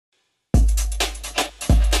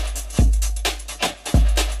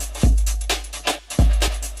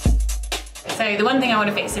So the one thing I want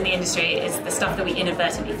to fix in the industry is the stuff that we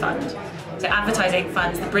inadvertently fund. So advertising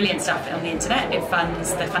funds the brilliant stuff on the internet, it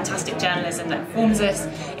funds the fantastic journalism that informs us,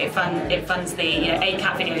 it funds the 8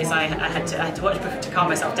 cat videos I had to watch to calm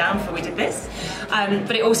myself down before we did this,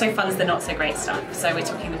 but it also funds the not so great stuff. So we're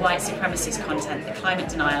talking the white supremacist content, the climate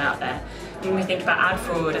denial out there. When we think about ad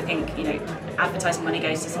fraud, I think advertising money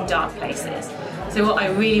goes to some dark places. So what I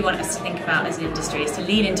really want us to think about as an industry is to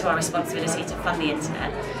lean into our responsibility to fund the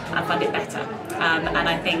internet and fund it better. And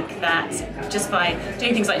I think that just by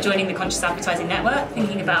doing things like joining the Conscious Advertising Network,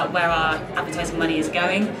 thinking about where our advertising money is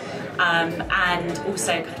going, and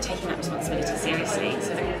also kind of taking that responsibility seriously.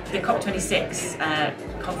 So the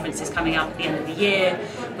COP26 conference is coming up at the end of the year.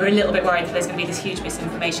 We're a little bit worried that there's going to be this huge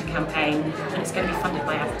misinformation campaign and it's going to be funded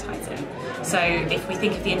by advertising. So if we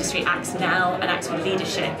think if the industry acts now and acts with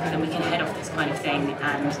leadership, then we can head off this kind of thing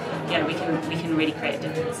and we can really create a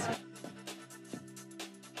difference.